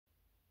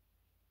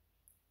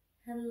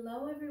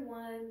Hello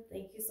everyone,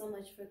 thank you so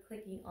much for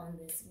clicking on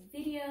this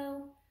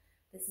video.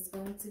 This is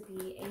going to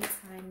be a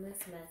timeless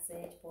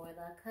message for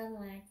the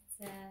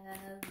collective.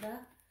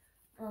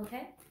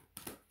 Okay,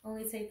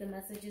 only take the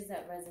messages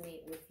that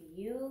resonate with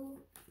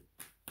you.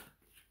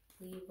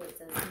 Leave what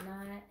does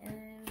not.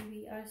 And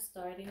we are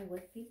starting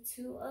with the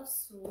Two of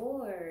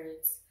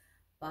Swords.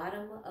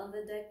 Bottom of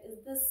the deck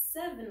is the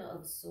Seven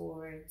of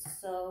Swords.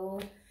 So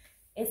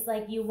it's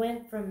like you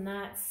went from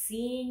not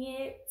seeing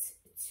it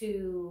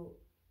to,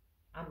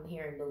 I'm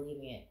hearing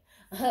believing it.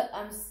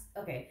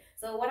 Okay.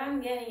 So what I'm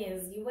getting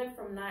is you went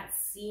from not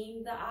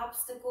seeing the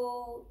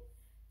obstacle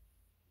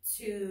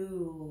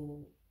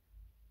to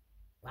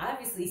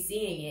obviously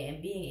seeing it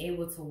and being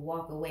able to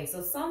walk away.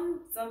 So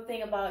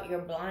something about your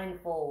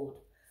blindfold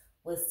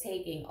was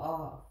taken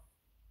off,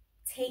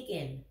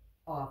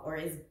 or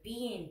is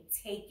being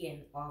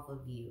taken off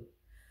of you.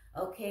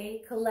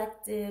 Okay,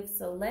 collective.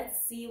 So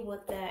let's see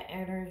what that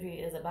energy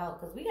is about,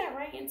 because we got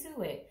right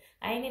into it.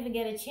 I didn't even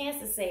get a chance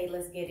to say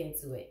let's get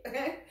into it.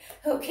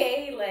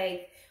 Okay,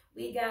 like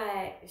we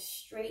got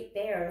straight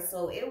there.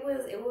 So it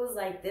was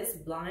like this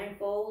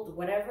blindfold,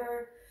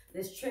 whatever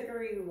this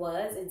trickery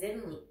was, it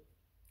didn't,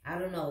 I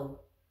don't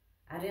know,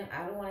 I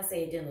don't want to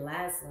say it didn't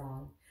last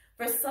long.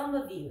 For some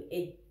of you,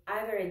 it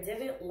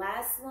didn't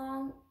last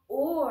long,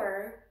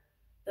 or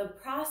the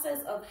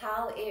process of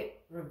how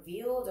it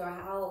revealed or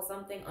how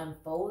something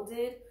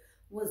unfolded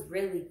was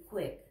really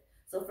quick.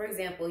 So for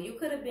example, you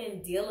could have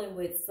been dealing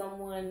with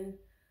someone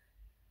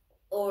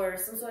or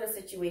some sort of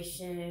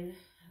situation,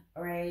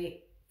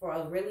 right, for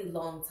a really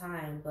long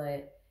time,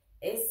 but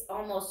it's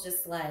almost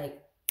just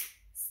like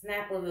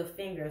snap of a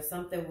finger,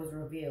 something was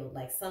revealed,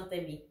 like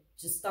something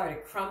just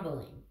started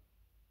crumbling.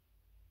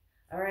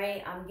 All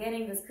right, I'm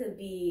getting this could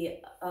be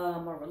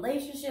a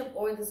relationship,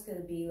 or this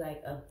could be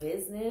like a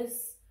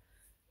business.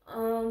 I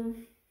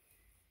don't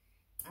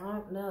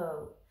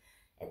know.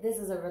 If this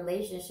is a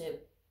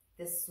relationship,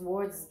 this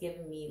swords is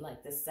giving me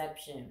like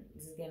deception.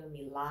 This is giving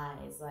me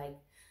lies. Like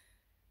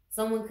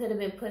someone could have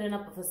been putting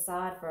up a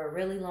facade for a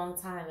really long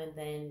time, and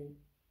then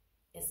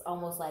it's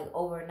almost like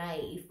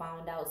overnight you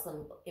found out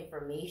some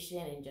information,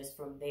 and just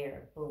from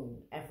there,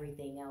 boom,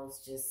 everything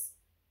else just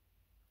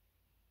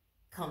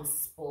comes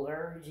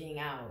splurging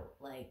out,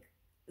 like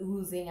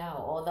oozing out.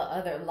 All the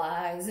other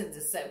lies and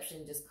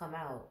deception just come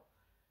out.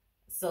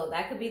 So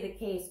that could be the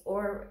case.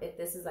 Or if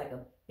this is like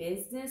a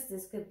business,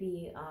 this could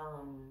be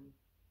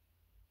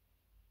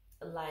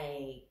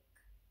like,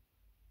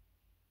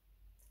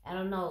 I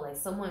don't know, like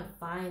someone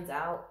finds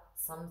out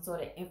some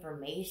sort of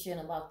information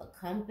about the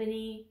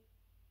company,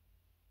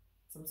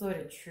 some sort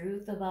of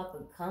truth about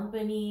the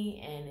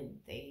company, and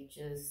they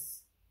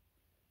just,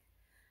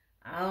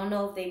 I don't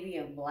know if they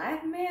being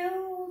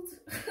blackmailed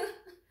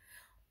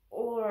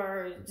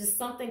or just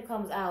something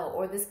comes out.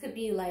 Or this could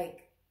be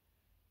like,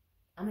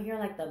 I'm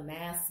hearing like the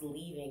mass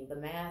leaving, the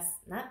mass,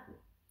 not,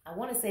 I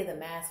want to say the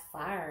mass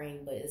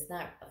firing, but it's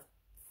not a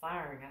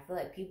firing. I feel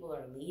like people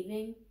are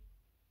leaving.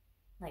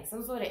 Like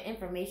some sort of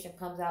information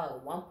comes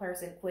out, one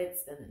person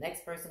quits, then the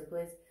next person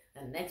quits,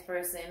 then the next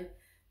person,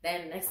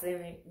 then next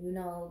thing you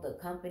know, the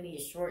company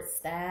is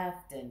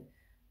short-staffed, and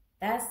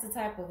that's the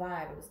type of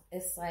vibe.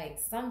 It's like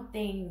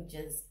something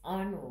just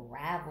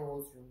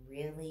unravels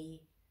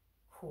really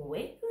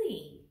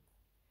quickly.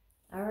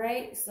 All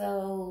right,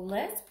 so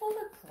let's pull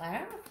a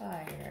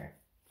clarifier.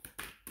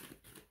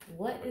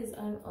 What is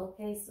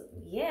okay? So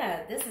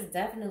yeah, this is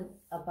definitely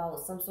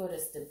about some sort of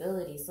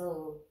stability.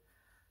 So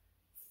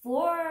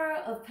Four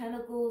of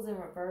Pentacles in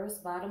reverse,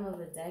 bottom of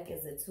the deck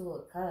is the Two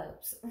of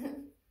Cups.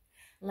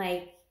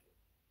 Like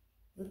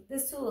with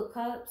this Two of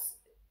Cups,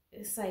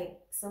 it's like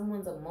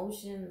someone's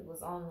emotion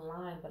was on the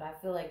line, but I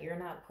feel like you're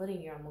not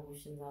putting your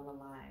emotions on the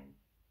line.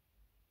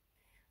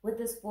 With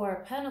this Four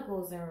of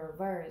Pentacles in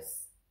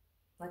reverse,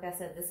 like I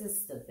said, this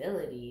is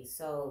stability.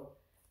 So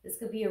this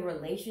could be a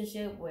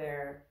relationship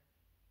where,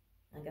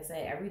 like I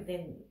said,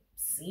 everything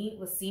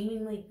was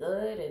seemingly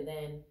good, and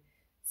then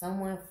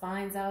someone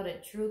finds out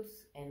a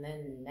truth, and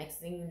then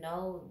next thing you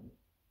know,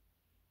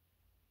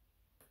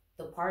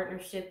 the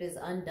partnership is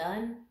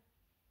undone.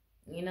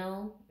 You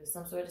know, there's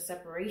some sort of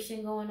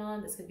separation going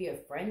on. This could be a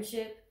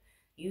friendship.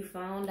 You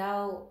found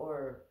out,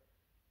 or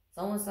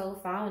so-and-so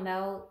found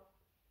out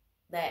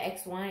that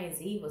X, Y, and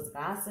Z was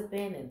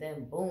gossiping, and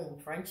then boom,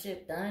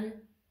 friendship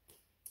done.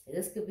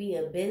 This could be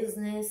a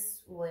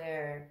business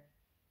where,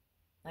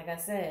 like I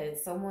said,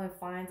 someone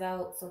finds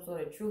out some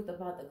sort of truth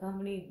about the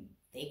company.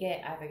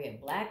 They either get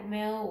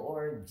blackmailed,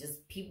 or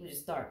just people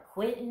just start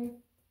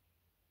quitting.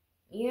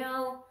 You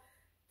know,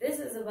 this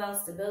is about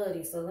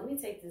stability. So let me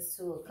take this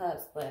Two of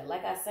Cups. But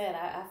like I said,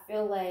 I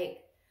feel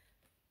like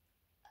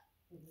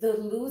the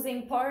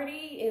losing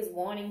party is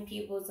wanting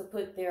people to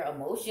put their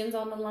emotions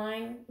on the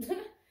line.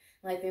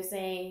 Like they're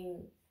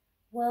saying,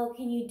 well,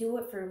 can you do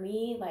it for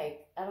me?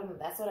 Like, I don't know.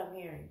 That's what I'm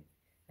hearing.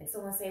 Like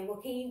someone saying,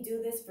 well, can you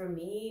do this for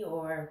me?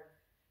 Or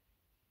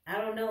I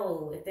don't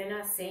know. If they're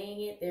not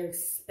saying it, they're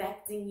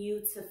expecting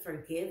you to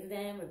forgive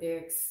them, or they're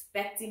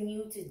expecting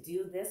you to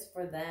do this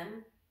for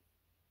them.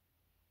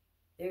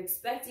 They're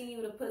expecting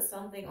you to put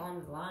something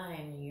on the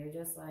line, and you're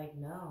just like,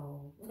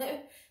 no,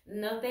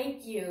 no,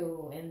 thank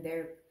you. And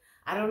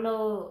I don't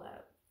know,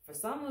 for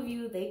some of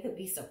you, they could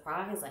be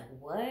surprised, like,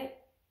 what?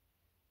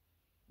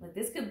 Like,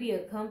 this could be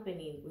a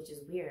company, which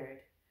is weird.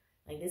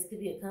 Like, this could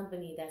be a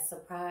company that's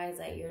surprised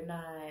that you're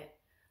not,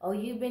 oh,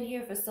 you've been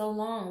here for so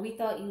long. We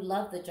thought you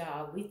loved the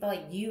job. We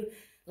thought you,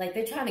 like,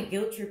 they're trying to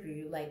guilt trip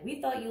you. Like, we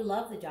thought you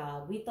loved the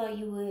job. We thought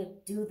you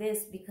would do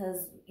this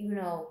because, you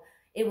know,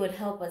 it would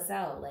help us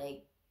out.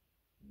 Like,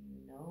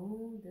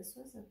 no, this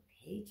was a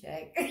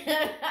paycheck.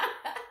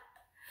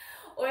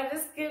 Or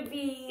this could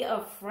be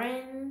a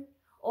friend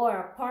or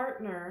a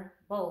partner,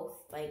 both,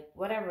 like,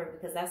 whatever,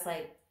 because that's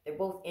like, they're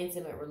both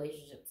intimate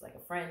relationships, like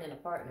a friend and a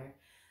partner.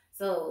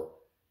 So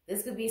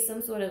this could be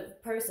some sort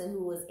of person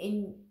who was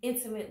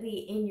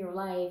intimately in your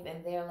life,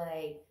 and they're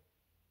like,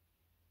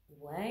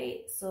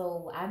 what?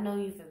 So I know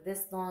you for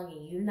this long,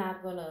 and you're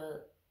not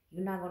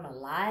gonna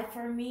lie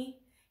for me?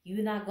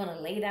 You're not gonna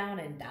lay down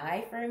and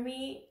die for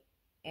me?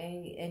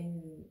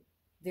 And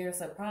they're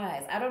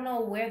surprised. I don't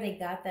know where they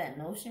got that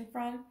notion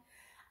from.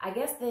 I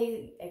guess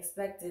they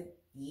expected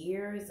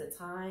years of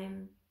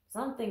time,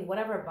 something,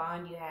 whatever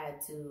bond you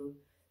had, to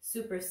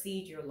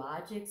supersede your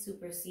logic,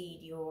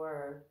 supersede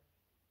your,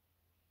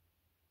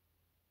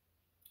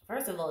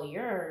 first of all,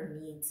 your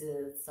need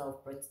to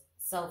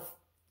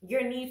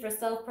your need for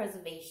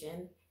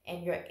self-preservation,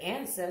 and your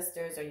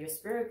ancestors or your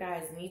spirit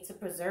guides need to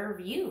preserve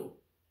you.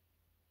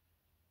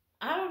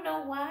 I don't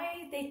know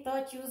why they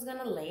thought you was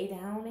gonna lay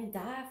down and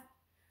die.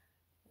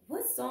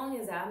 What song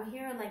is that? I'm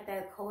hearing like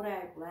that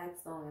Kodak Black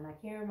song, and I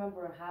can't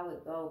remember how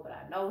it go, but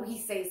I know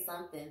he says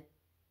something.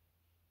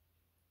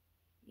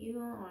 You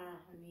don't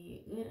want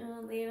me, you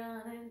know, lay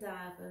down and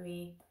die for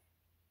me.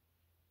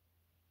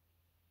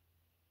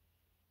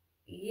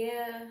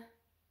 Yeah.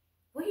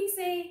 What he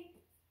say?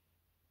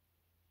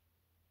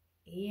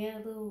 Yeah,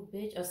 little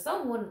bitch. Or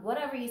someone,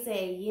 whatever you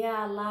say. Yeah,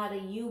 I lie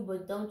to you,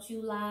 but don't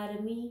you lie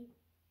to me.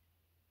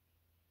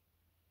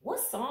 What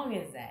song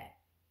is that?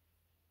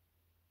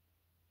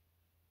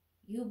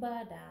 You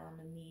bow down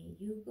to me,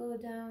 you go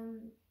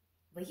down.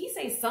 But he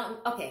say something.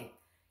 Okay,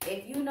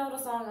 if you know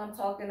the song I'm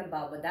talking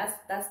about, but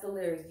that's the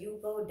lyrics. You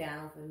go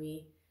down for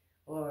me,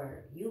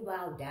 or you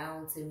bow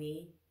down to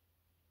me.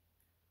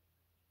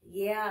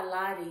 Yeah, I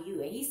lie to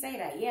you. And he say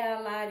that. Yeah,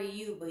 I lie to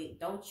you, but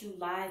don't you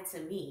lie to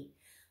me.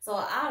 So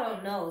I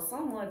don't know.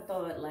 Someone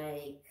thought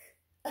like,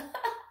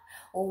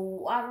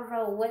 oh, I don't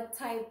know what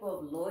type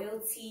of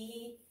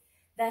loyalty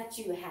that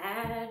you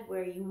had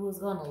where you was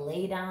gonna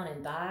lay down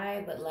and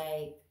die, but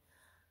like,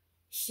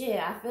 shit,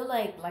 I feel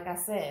like I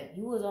said,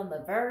 you was on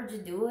the verge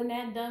of doing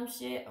that dumb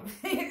shit.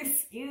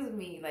 Excuse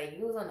me, like,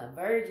 you was on the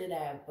verge of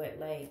that, but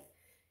like,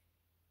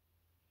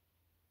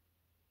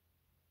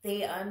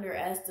 they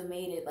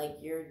underestimated like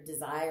your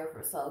desire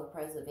for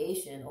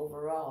self-preservation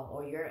overall,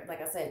 or your,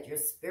 like I said, your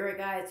spirit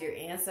guides, your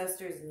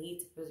ancestors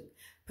need to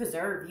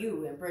preserve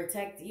you and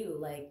protect you.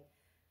 Like,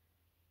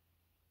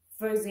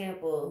 for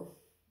example,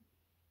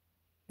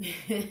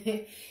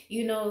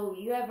 you know,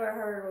 you ever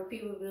heard where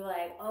people be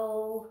like,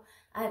 oh,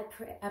 I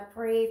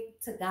prayed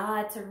to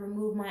God to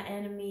remove my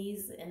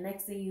enemies, and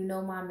next thing you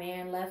know, my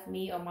man left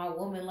me or my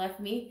woman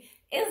left me.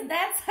 It's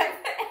that type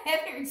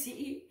of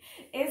energy.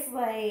 It's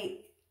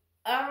like,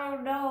 I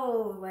don't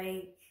know,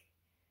 like,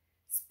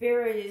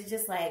 spirit is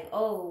just like,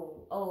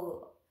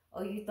 oh,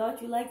 you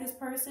thought you liked this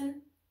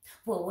person?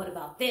 Well, what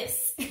about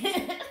this?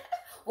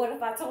 What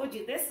if I told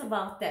you this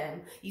about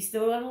them? You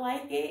still don't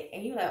like it?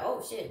 And you're like,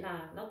 oh shit,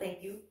 nah, no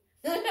thank you.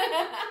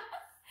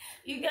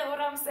 You get what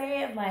I'm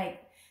saying?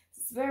 Like,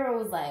 spirit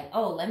was like,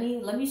 oh, let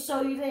me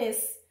show you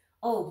this.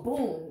 Oh,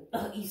 boom.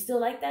 You still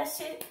like that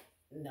shit?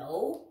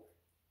 No.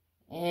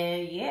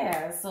 And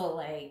yeah, so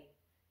like,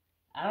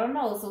 I don't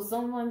know. So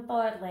someone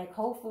thought like,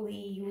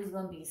 hopefully you was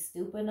gonna be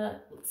stupid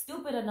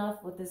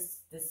enough with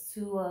this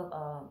two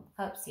of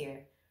cups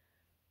here.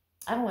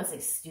 I don't want to say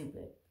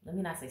stupid. Let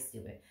me not say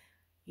stupid.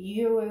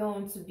 You were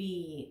going to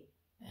be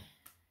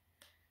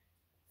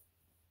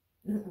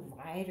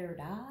ride or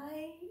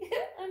die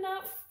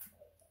enough.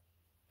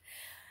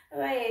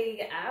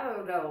 Like, I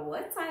don't know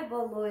what type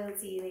of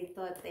loyalty they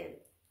thought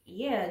that.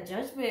 Yeah,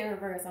 judgment in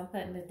reverse. I'm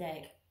cutting the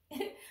deck.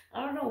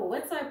 I don't know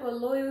what type of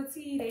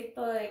loyalty they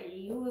thought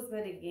you was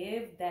gonna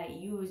give, that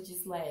you was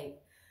just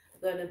like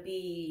gonna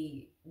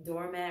be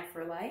doormat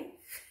for life.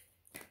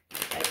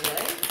 Like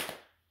what?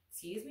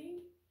 Excuse me?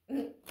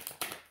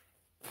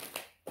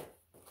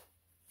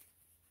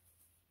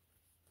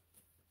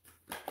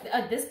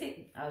 This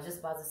could, I was just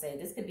about to say,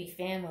 this could be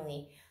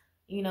family,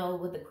 you know,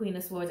 with the Queen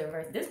of Swords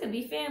reverse. This could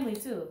be family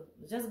too.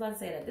 I was just about to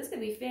say that. This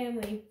could be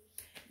family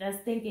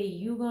that's thinking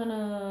you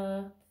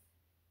gonna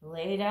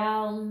lay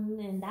down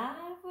and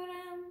die for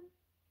them.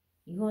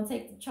 You gonna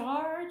take the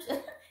charge?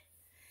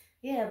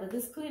 Yeah, but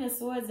this Queen of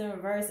Swords in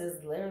reverse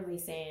is literally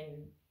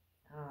saying,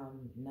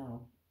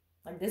 no.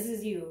 Like, this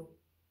is you.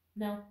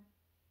 No.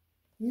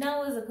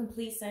 No is a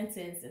complete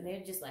sentence, and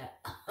they're just like,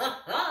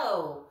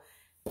 oh,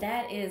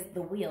 that is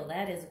the wheel.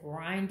 That is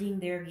grinding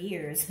their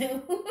gears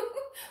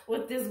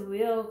with this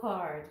wheel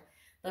card.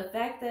 The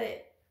fact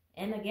that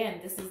And again,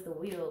 this is the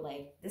wheel.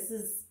 Like, this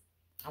is,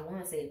 I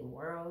want to say the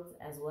world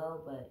as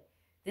well, but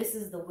this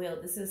is the wheel.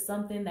 This is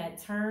something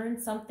that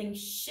turned, something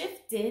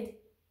shifted,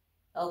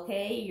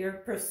 okay? Your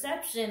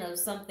perception of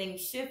something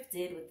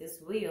shifted with this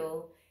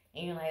wheel.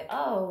 And you're like,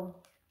 oh,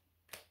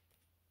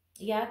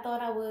 yeah, I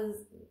thought I was,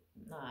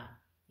 nah.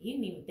 You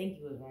didn't even think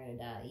you was right or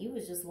die. You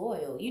was just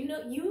loyal. You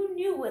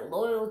knew what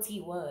loyalty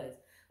was.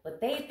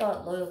 But they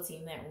thought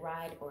loyalty meant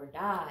ride or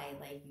die.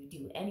 Like, you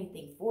do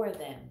anything for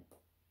them.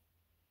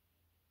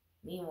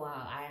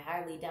 Meanwhile, I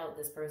highly doubt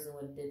this person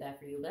would have did that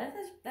for you. But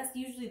that's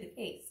usually the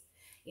case.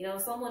 You know,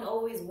 someone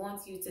always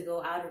wants you to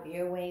go out of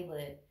your way,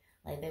 but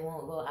like they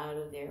won't go out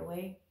of their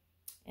way.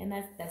 And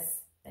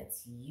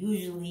that's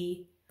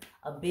usually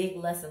a big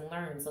lesson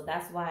learned. So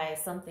that's why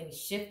something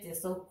shifted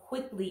so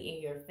quickly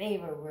in your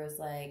favor, where it's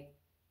like,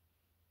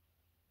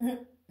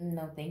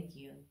 no, thank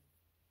you.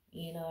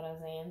 You know what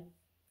I'm saying?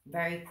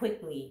 Very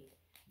quickly,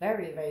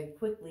 very, very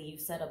quickly, you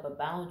set up a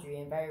boundary,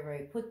 and very,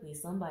 very quickly,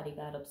 somebody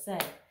got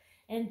upset.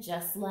 And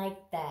just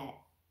like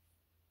that,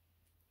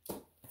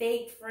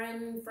 fake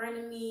friend,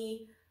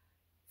 frenemy,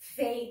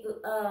 fake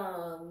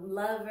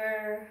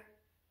lover,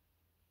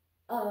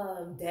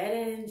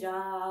 dead-end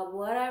job,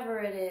 whatever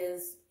it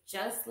is,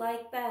 just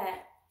like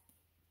that,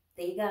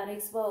 they got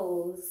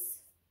exposed.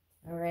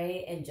 All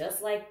right. And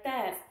just like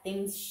that,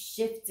 things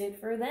shifted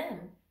for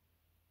them,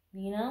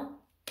 you know,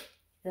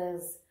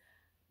 because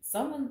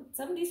some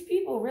of these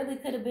people really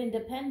could have been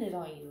dependent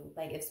on you.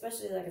 Like,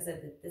 especially, like I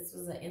said, this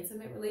was an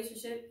intimate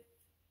relationship.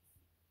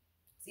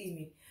 Excuse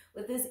me.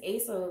 With this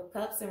Ace of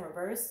Cups in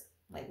reverse,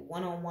 like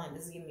one-on-one,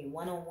 this is giving me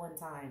one-on-one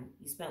time.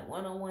 You spent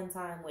one-on-one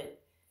time with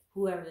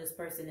whoever this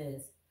person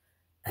is.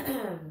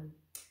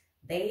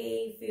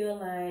 They feel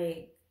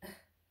like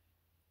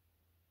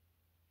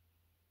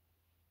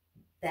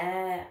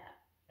that,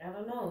 I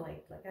don't know,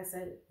 like I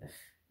said,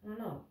 I don't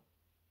know.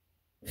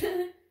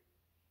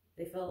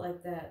 They felt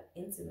like that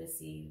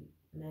intimacy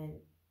meant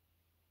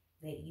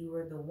that you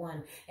were the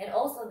one. And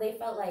also they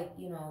felt like,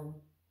 you know,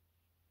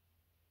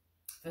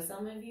 for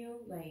some of you,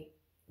 like,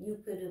 you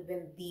could have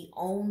been the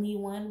only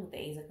one with the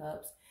Ace of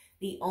Cups,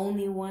 the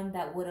only one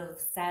that would have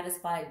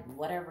satisfied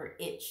whatever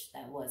itch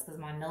that was, because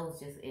my nose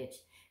just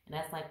itched. And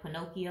that's like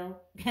Pinocchio.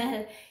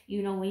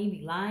 You know, when you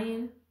be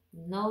lying,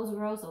 nose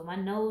grows, so my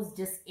nose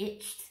just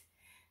itched.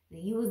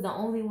 You was the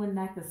only one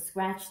that could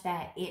scratch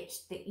that itch.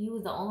 You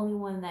was the only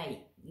one that,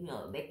 you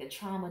know, they could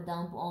trauma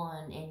dump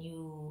on, and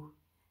you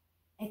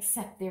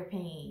accept their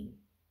pain.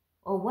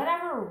 Or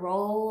whatever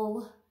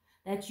role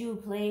that you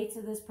play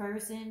to this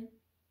person.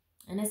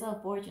 And it's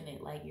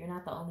unfortunate. Like, you're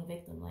not the only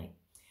victim. Like,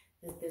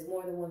 there's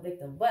more than one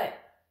victim. But,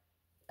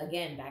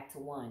 again, back to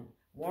one.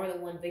 More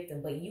than one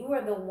victim. But you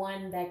are the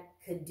one that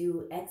could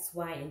do X,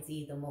 Y, and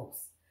Z the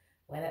most.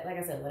 Like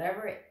I said,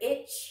 whatever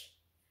itch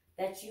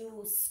that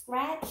you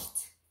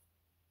scratched,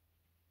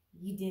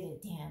 you did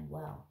it damn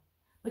well.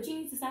 But you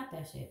need to stop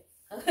that shit.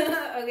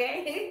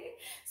 Okay?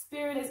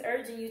 Spirit is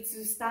urging you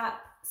to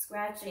stop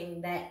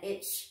scratching that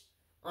itch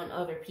on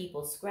other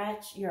people.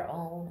 Scratch your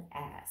own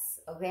ass.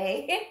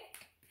 Okay?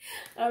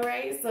 All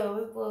right, so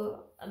let's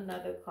pull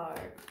another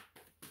card.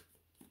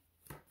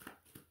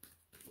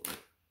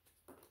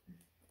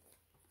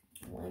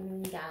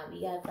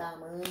 We got the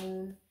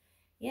moon.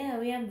 Yeah,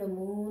 we have the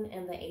moon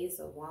and the Ace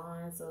of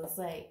Wands. So it's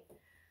like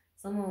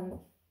someone,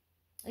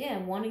 yeah,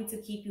 wanting to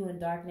keep you in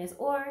darkness.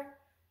 Or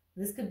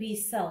this could be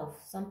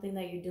something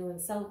that you're doing,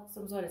 some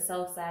sort of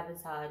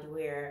self-sabotage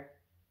where,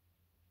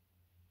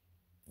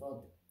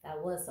 well,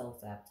 that was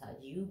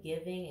self-sabotage. You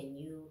giving and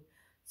you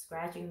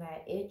scratching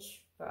that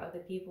itch for other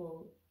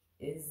people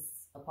is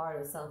a part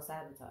of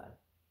self-sabotage,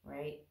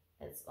 right?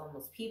 It's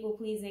almost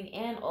people-pleasing,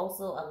 and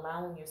also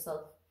allowing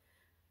yourself,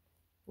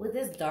 with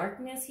this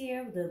darkness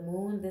here, the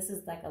moon, this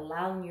is like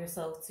allowing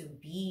yourself to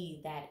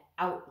be that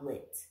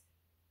outlet.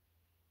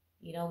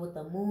 You know, with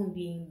the moon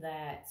being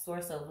that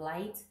source of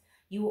light,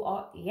 you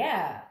are,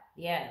 yeah,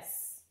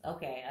 yes.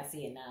 Okay, I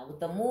see it now. With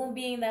the moon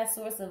being that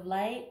source of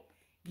light,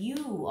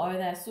 you are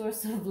that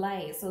source of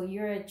light. So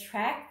you're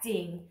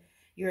attracting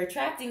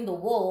the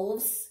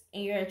wolves,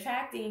 and you're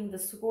attracting the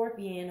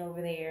scorpion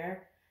over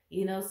there,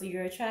 you know, so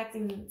you're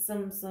attracting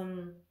some,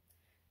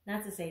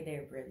 not to say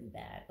they're really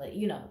bad, but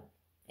you know,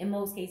 in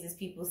most cases,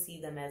 people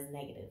see them as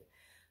negative.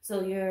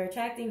 So you're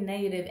attracting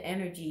negative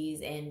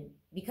energies, and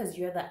because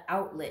you're the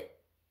outlet,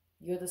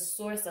 you're the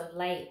source of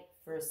light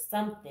for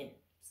something,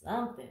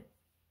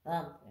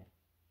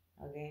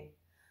 okay?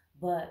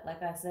 But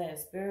like I said,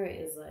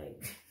 spirit is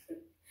like,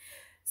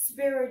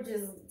 spirit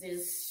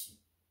just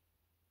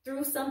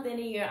threw something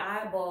in your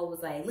eyeball,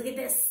 was like, look at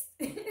this.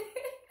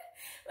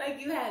 Like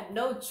you had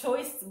no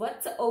choice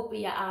but to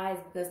open your eyes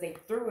because they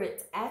threw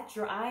it at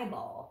your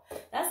eyeball.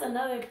 That's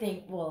another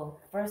thing.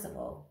 Well, first of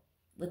all,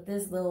 with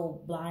this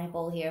little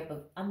blindfold here,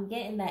 but I'm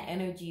getting that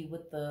energy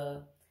with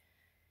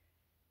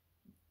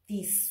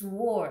these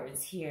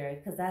swords here,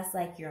 because that's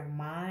like your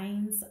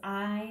mind's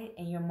eye,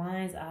 and your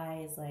mind's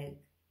eye is like,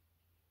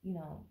 you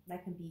know,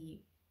 that can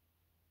be,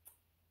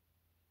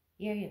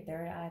 Yeah, your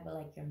third eye, but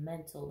like your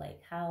mental,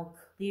 like how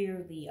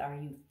clearly are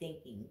you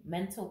thinking?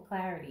 Mental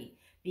clarity,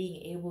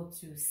 being able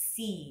to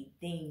see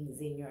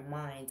things in your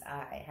mind's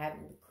eye,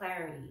 having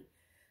clarity.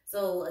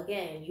 So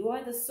again, you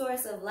are the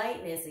source of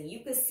lightness and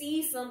you could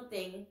see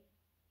something.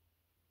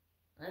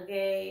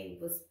 Okay,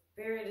 but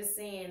Spirit is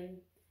saying,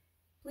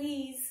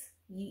 please,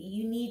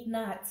 you need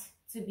not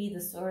to be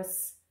the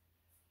source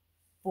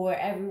for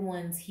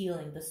everyone's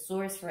healing, the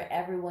source for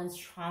everyone's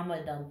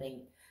trauma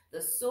dumping.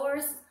 The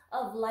source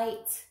of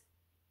light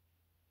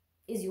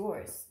is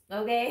yours,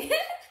 okay?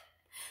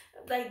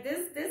 Like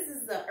this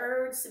is the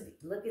urge to be,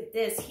 look at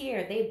this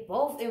here. They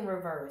both in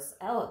reverse.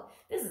 Oh,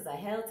 this is a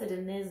hell to the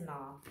niz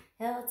no.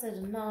 Hell to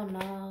the no,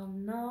 no,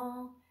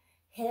 no.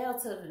 Hell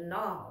to the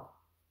no.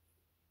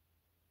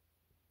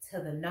 To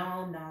the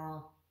no,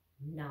 no,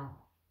 no.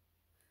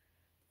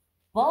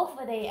 Both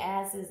of their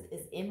asses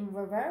is in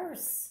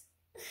reverse.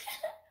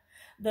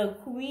 The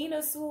Queen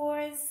of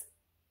Swords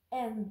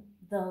and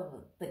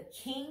the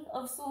King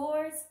of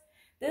Swords.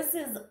 This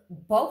is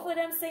both of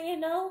them saying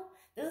no.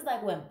 This is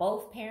like when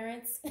both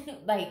parents,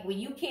 like when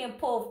you can't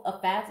pull a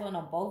fast one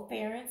on both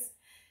parents.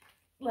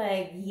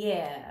 Like,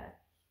 yeah,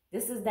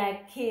 this is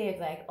that kid.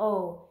 Like,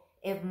 oh,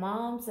 if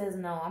mom says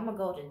no, I'm going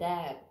to go to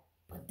dad.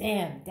 But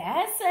damn,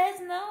 dad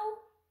says no?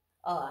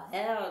 Oh,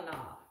 hell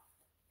no.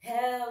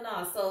 Hell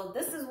no. So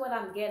this is what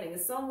I'm getting.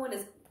 Someone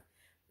is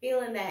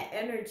feeling that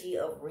energy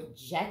of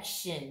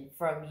rejection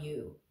from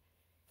you.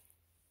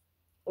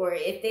 Or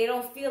if they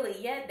don't feel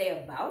it yet,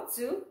 they're about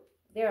to.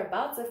 They're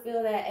about to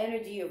feel that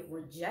energy of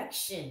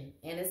rejection.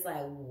 And it's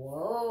like,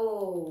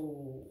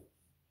 whoa.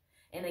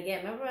 And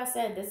again, remember I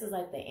said this is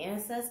like the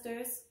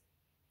ancestors?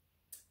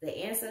 The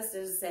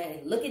ancestors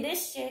said, look at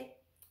this shit,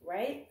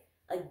 right?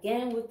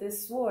 Again with the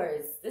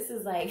swords. This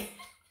is like,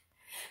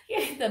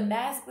 the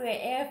masculine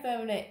and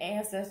feminine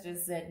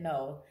ancestors said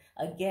no.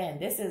 Again,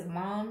 this is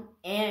mom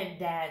and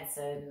dad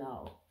said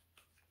no.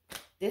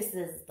 This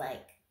is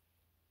like,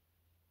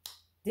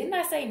 didn't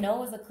I say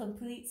no is a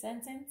complete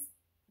sentence?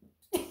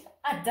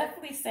 I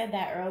definitely said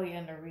that earlier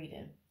in the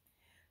reading.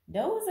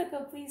 No is a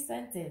complete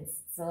sentence.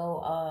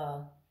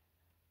 So,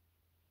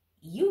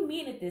 you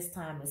mean it this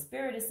time. The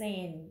Spirit is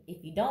saying,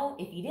 if you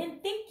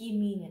didn't think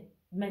you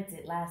meant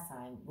it last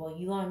time, well,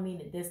 you gonna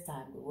mean it this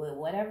time. But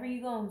whatever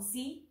you gonna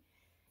see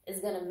is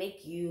gonna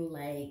make you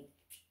like,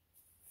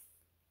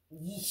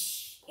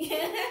 yeesh.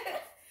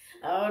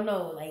 I don't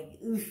know, like,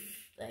 oof,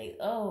 like,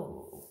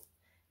 oh,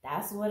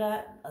 that's what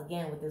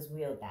again with this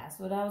wheel, that's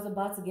what I was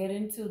about to get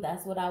into.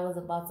 That's what I was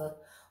about to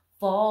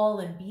fall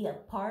and be a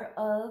part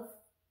of.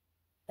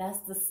 That's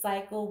the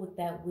cycle with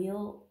that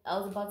wheel I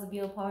was about to be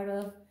a part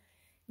of.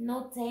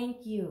 No,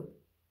 thank you.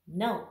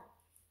 No.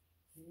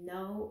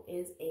 No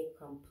is a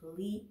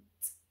complete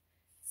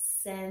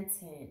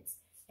sentence.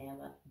 And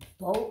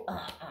both,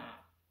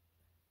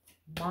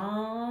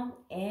 Mom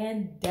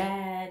and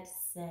dad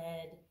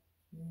said,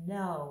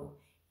 no,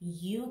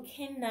 you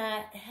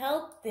cannot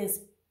help this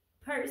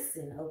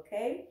person,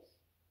 okay?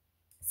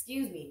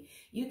 Excuse me.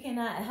 You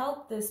cannot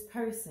help this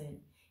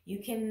person. You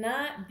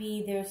cannot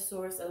be their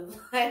source of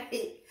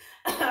light.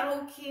 I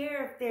don't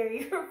care if they're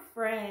your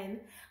friend.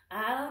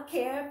 I don't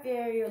care if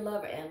they're your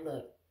lover. And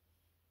look,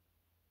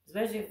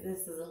 especially if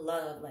this is a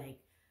love, like,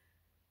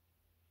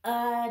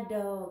 I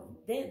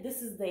don't,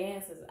 this is the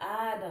answers.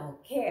 I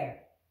don't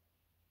care.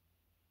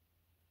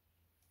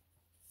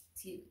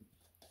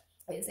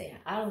 They say,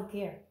 I don't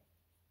care.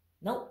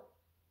 Nope.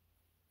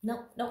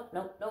 Nope, nope,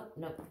 nope, nope,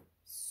 nope.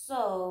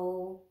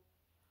 So,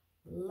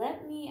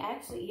 let me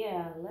actually,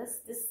 yeah, let's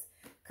just,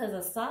 because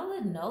a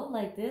solid no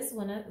like this,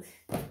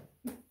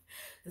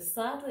 the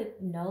solid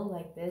no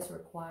like this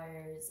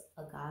requires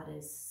a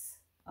goddess,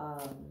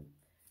 because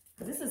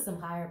this is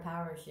some higher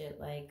power shit,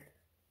 like,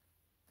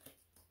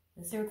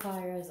 this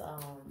requires,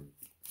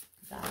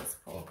 goddess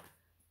pull.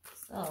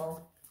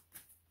 So,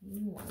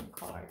 one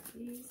card,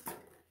 please.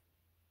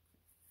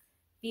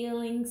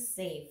 Feeling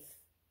safe.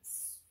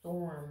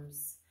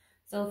 Storms.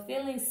 So,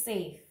 feeling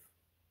safe.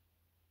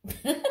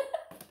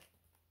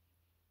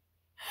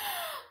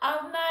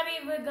 I'm not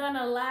even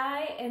gonna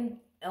lie. And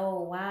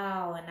oh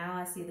wow, and now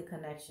I see the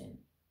connection.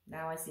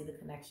 Now I see the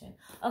connection.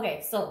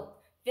 Okay, so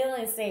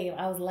feeling safe.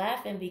 I was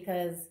laughing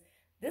because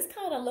this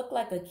kind of looked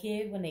like a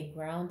kid when they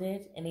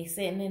grounded and they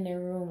sitting in their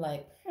room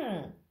like,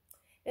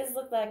 this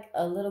looked like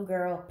a little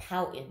girl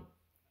pouting.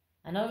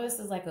 I know this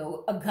is like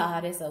a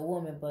goddess, a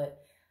woman,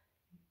 but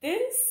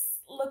this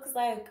looks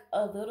like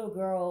a little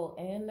girl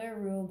in their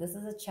room. This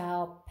is a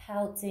child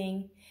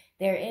pouting.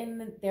 They're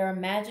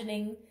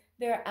imagining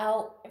they're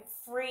out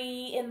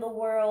free in the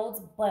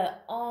world,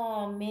 but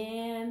oh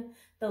man,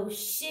 those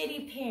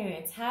shitty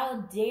parents,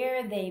 how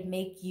dare they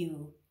make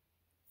you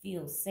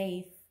feel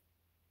safe?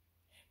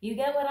 You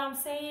get what I'm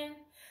saying?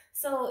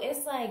 So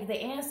it's like the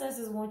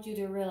ancestors want you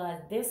to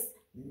realize this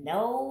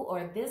no,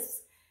 or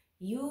this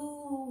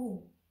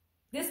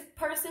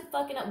person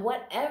fucking up,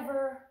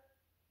 whatever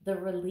the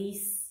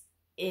release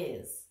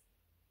is.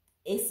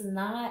 It's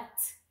not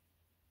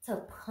to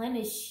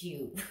punish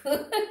you.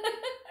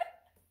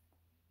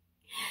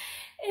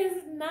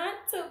 is not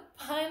to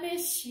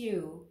punish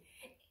you.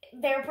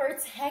 They're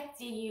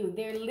protecting you.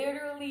 They're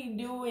literally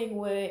doing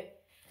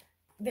what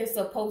they're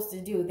supposed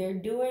to do. They're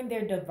doing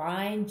their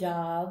divine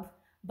job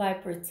by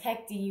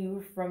protecting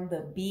you from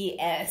the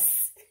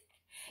BS.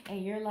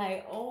 And you're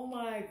like, oh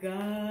my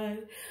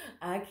God,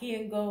 I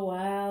can't go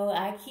wild.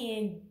 I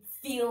can't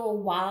feel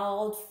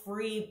wild,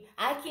 free.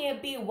 I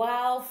can't be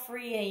wild,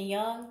 free, and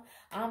young.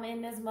 I'm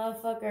in this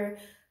motherfucker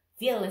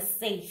feeling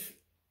safe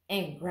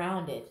and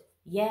grounded.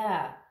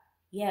 Yeah,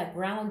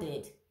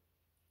 grounded.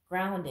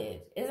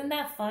 Grounded. Isn't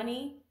that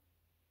funny?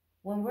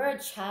 When we're a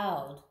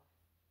child,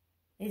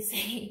 they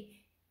say,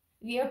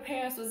 your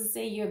parents was to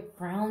say you're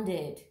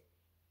grounded.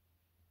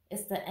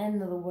 It's the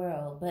end of the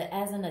world. But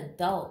as an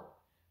adult,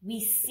 we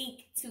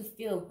seek to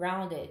feel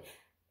grounded.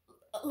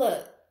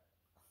 Look,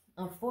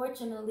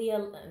 unfortunately,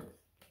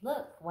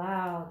 look,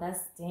 wow,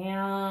 that's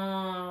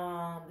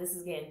damn. This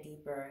is getting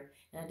deeper.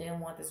 And I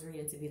didn't want this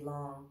reading to be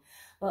long.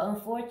 But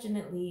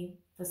unfortunately,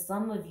 for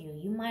some of you,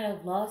 you might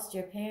have lost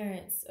your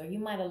parents or you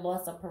might have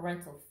lost a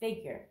parental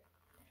figure,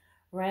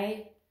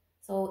 right?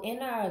 So in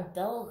our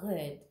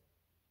adulthood,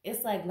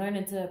 it's like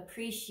learning to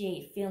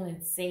appreciate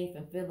feeling safe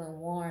and feeling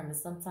warm and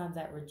sometimes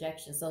that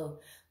rejection. So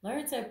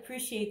learn to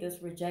appreciate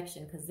this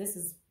rejection because this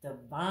is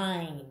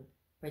divine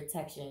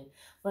protection.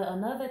 But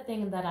another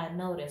thing that I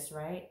noticed,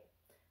 right,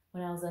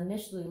 when I was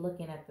initially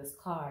looking at this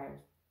card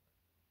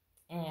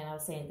and I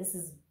was saying this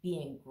is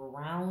being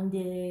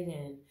grounded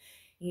and,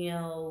 you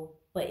know,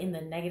 but in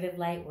the negative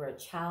light where a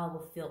child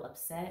will feel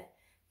upset,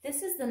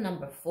 this is the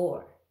number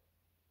 4.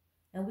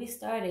 And we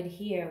started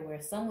here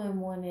where someone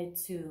wanted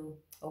to,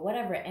 or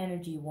whatever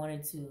energy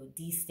wanted to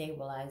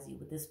destabilize you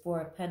with this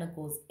 4 of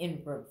Pentacles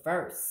in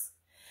reverse.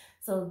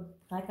 So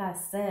like I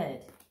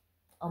said,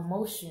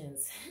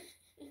 emotions.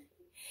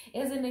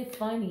 Isn't it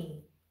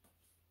funny?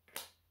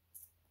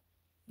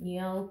 You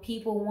know,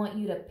 people want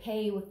you to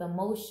pay with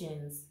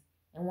emotions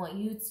and want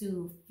you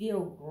to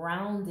feel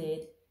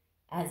grounded,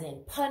 as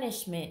in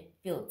punishment,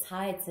 feel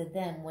tied to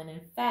them, when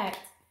in fact,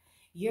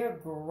 you're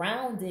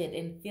grounded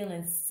and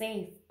feeling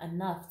safe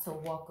enough to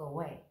walk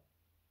away.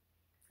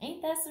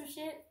 Ain't that some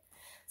shit?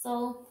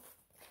 So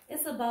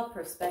it's about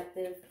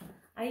perspective.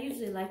 I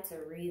usually like to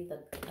read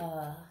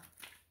the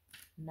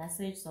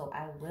message, so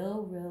I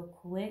will real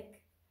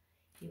quick,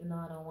 even though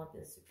I don't want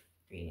this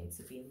reading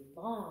to be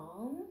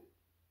long.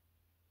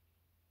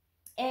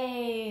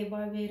 Hey,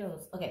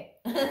 Barbados. Okay.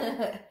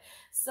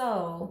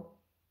 So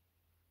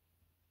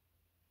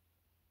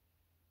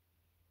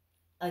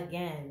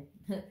again,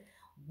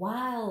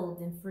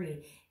 wild and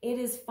free. It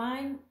is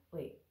fine.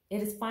 Wait,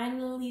 it is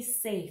finally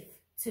safe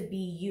to be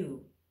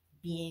you,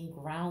 being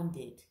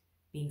grounded,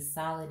 being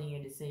solid in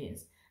your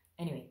decisions.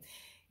 Anyway,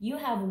 you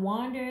have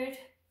wandered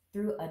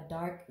through a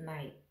dark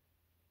night.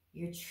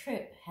 Your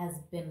trip has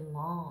been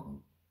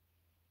long.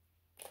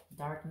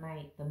 Dark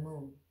night, the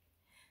moon.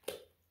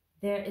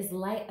 There is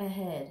light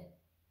ahead.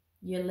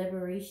 Your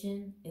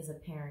liberation is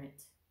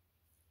apparent.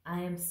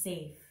 I am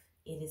safe.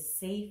 It is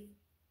safe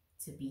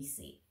to be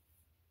safe.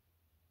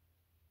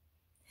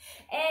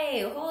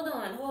 Hey, hold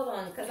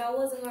on, because I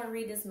wasn't going to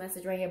read this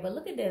message right here, but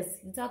look at this.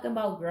 You're talking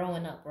about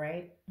growing up,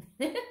 right?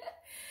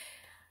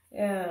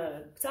 Yeah,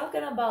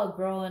 talking about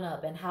growing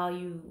up and how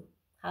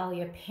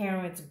your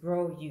parents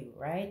grow you,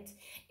 right?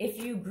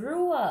 If you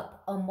grew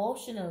up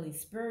emotionally,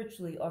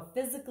 spiritually, or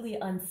physically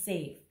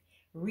unsafe,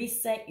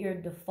 reset your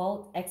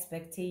default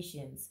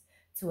expectations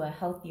to a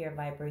healthier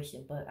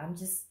vibration. But I'm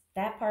just,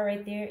 that part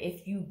right there,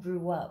 if you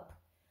grew up,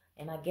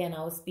 and again,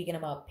 I was speaking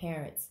about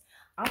parents,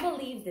 I'm gonna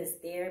leave this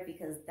there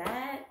because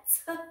that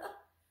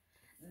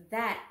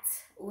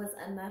was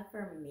enough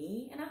for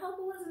me, and I hope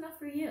it was enough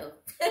for you.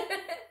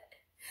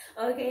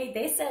 Okay,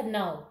 they said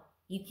no,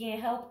 you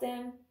can't help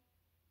them.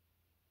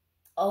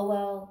 Oh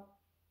well.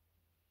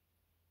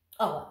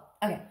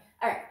 Okay,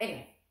 all right,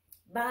 anyway,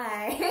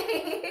 bye.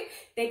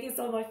 Thank you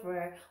so much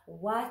for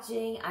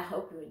watching. I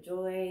hope you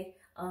enjoyed.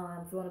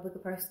 If you want to book a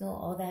personal,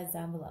 all that is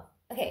down below.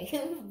 Okay,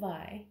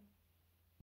 bye.